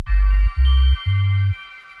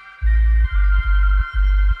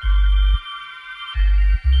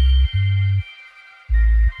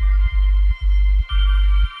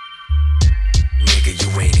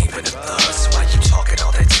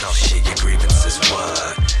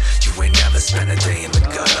spend a day in the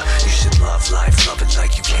gutter. You should love life, love it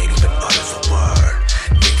like you can't even utter the word.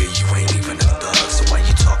 Nigga, you ain't even a thug, so why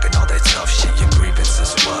you talking all that tough shit? Your grievance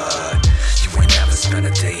is what? You ain't never spent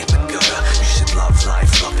a day in the gutter. You should love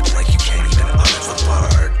life, love it like you can't even utter the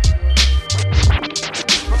word.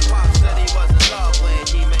 My pop said he was in love when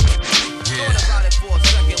he made it. Thought about it for a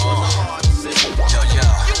second, was a hard decision. Yo,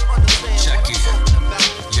 You understand check what it. I'm talking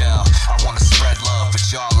about. Yeah, I wanna spread love, but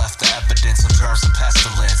y'all left the evidence of germs and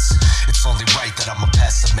pestilence. It's only right that I'm a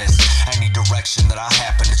pessimist. Any direction that I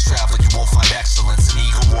happen to travel, you won't find excellence, an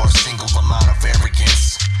ego, or a single amount of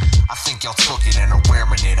arrogance. I think y'all took it and are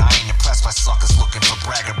wearing it. I ain't impressed by suckers looking for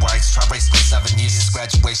bragging rights. Try racing 7 years since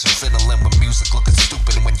graduation, fiddling with music, looking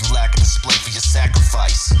stupid, and when you lack a display for your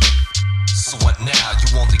sacrifice. So what now?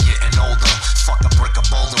 You only getting older. Fuck a brick of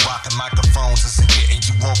boulder. Rocking microphones isn't getting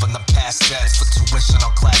you over. The past debts for tuition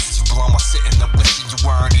on classes you blow. I'm sitting there wishing you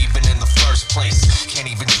weren't even in the first place.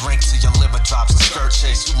 Can't even drink till your liver drops a skirt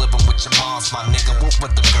chase. You living with your moms, my nigga. What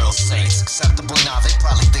would the girls say? It's acceptable now. They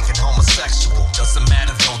probably thinking homosexual. Doesn't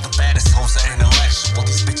matter though. The baddest hoes are intellectual.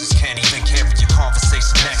 These bitches can't even carry your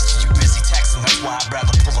conversation next to you. Busy texting. That's why I'd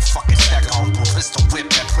rather pull a fucking check on. Pistol whip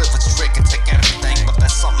that privilege trick and take everything, but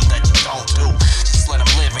that's something that you don't do. Just let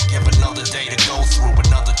them live and give another day to go through.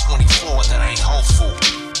 Another 24 that ain't hopeful.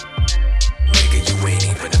 Nigga, you ain't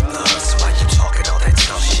even a thug, so why you talking all that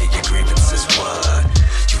tough shit? Your grievance is what?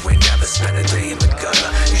 You ain't never spent a day in the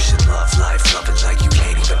gutter. You should love life, love it like you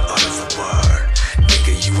can't even utter the word.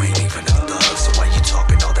 Nigga, you ain't even a thug, so why you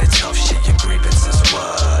talking all that tough shit? Your grievance is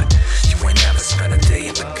what? You ain't never spent a day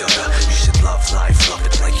in the gutter. You should love life, love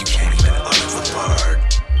it like you can't even utter the word.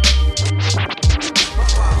 My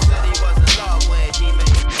pop said he was in love when he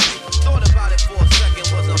made it. Thought about it for a second,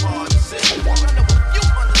 was a hard decision. I know you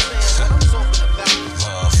understand what I'm talking about.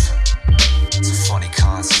 Love, it's a funny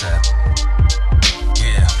concept.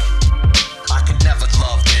 Yeah, I could never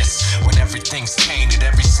love this when everything's tainted.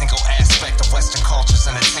 Every single aspect of Western culture's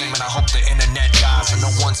entertainment. I hope the internet dies and no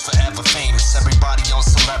one's forever famous. Everybody on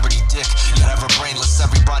celebrity dick, you're never brainless.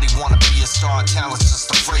 Everybody wanna be a star, talent's just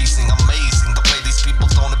a phrasing. Amazing the way these people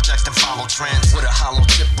don't object and follow trends. With a hollow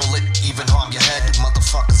tip bullet, even harm your head. You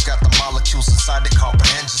motherfuckers got the molecules inside that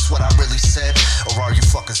comprehend just what I really said. Or are you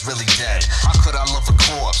fuckers really dead? How could I love a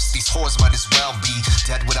corpse? These whores might as well be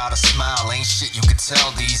dead without a smile. Ain't shit you could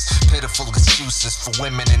tell these pitiful excuses for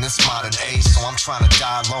women in this modern age. So I'm trying to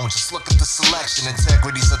die alone. Just look at the selection.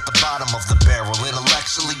 Integrity's at the bottom of the barrel.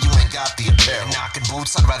 Intellectually, you ain't got the apparel. Knocking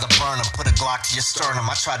boots, I'd rather burn them. Put a Glock to your sternum.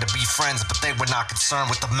 I tried to be friends, but they were not concerned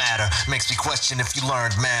with the matter. Makes me question if you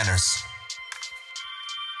learned manners.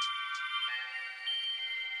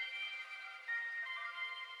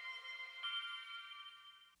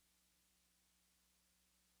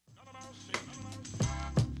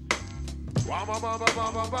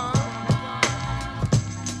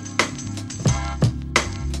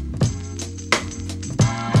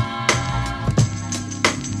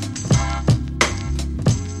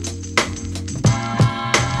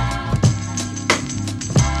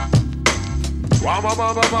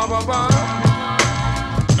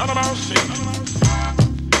 None of our shit.